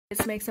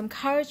Let's make some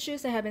carrot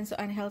juice. I have been so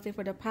unhealthy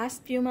for the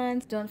past few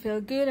months. Don't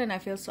feel good and I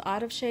feel so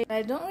out of shape.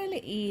 I don't really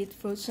eat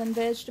fruits and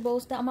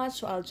vegetables that much,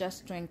 so I'll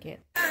just drink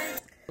it.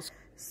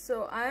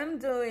 So I'm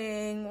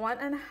doing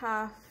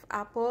 1.5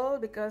 apple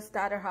because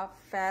the other half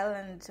fell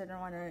and I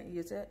don't want to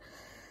use it.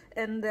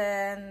 And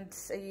then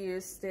I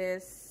use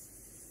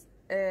this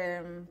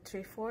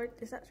 3/4.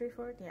 Is that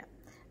 3/4? Yeah.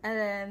 And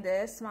then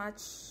this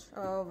much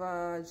of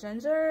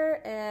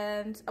ginger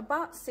and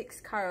about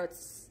 6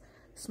 carrots,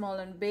 small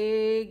and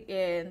big,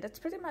 and that's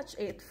pretty much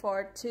it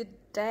for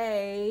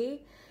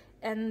today.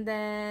 And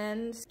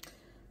then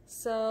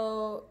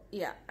so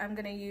yeah, I'm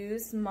gonna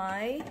use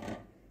my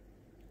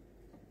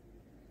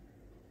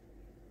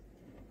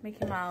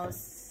Mickey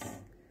Mouse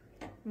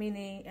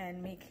Minnie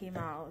and Mickey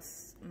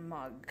Mouse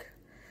mug.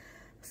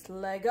 So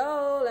let's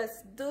go,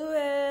 let's do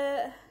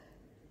it.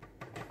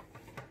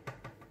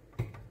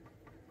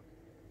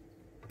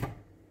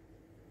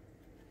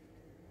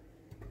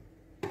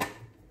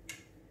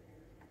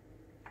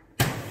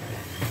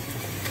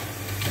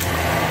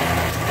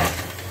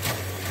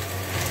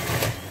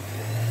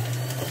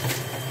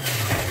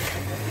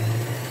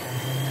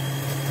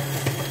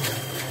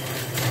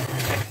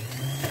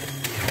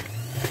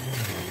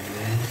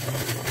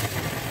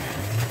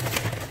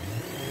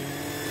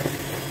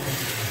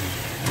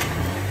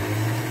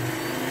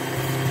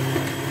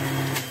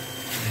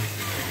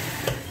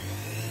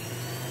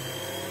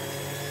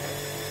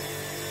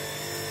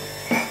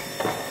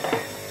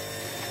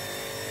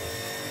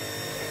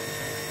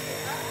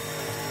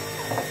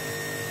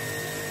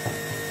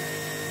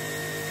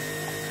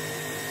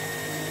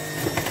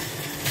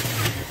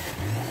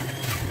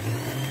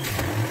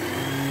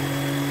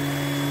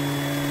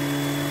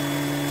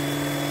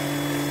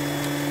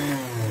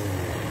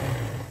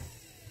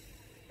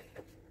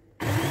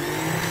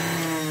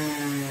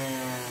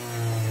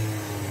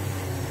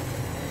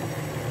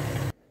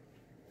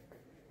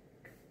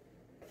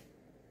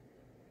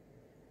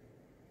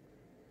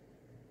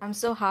 I'm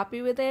so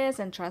happy with this,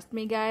 and trust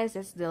me guys,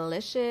 it's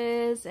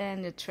delicious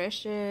and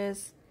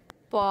nutritious.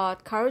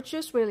 But carrot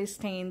juice really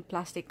stained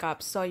plastic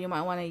cups, so you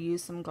might want to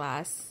use some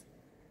glass.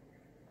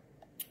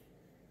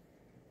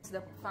 It's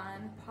the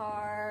fun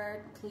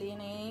part,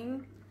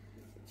 cleaning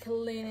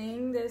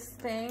this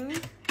thing.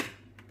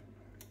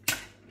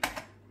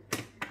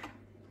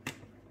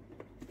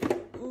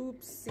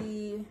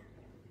 Oopsie.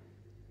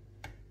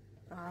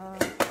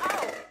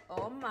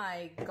 Oh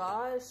my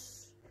gosh.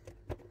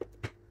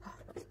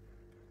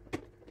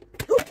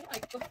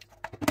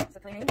 So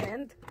cleaning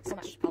and so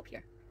much pulp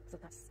here. So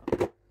that's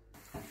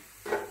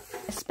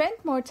I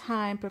spent more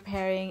time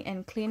preparing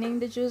and cleaning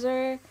the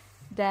juicer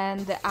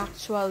than the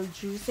actual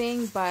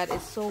juicing, but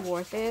it's so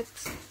worth it.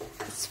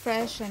 It's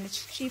fresh and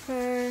it's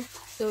cheaper.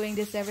 Doing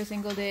this every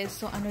single day is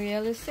so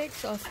unrealistic,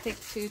 so I'll stick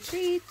to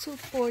 3 to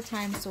 4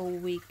 times a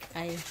week,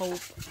 I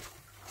hope.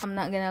 I'm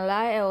not gonna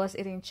lie, I was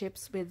eating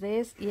chips with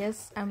this.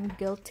 Yes, I'm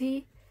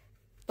guilty.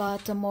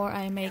 But the more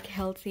I make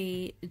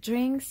healthy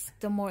drinks,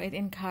 the more it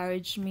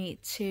encouraged me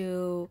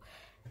to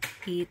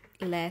eat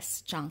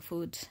less junk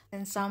food.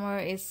 And summer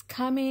is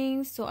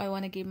coming, so I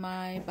want to give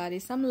my body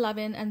some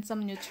loving and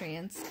some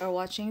nutrients. If you're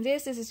watching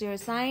this, this is your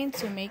sign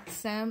to make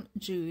some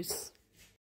juice.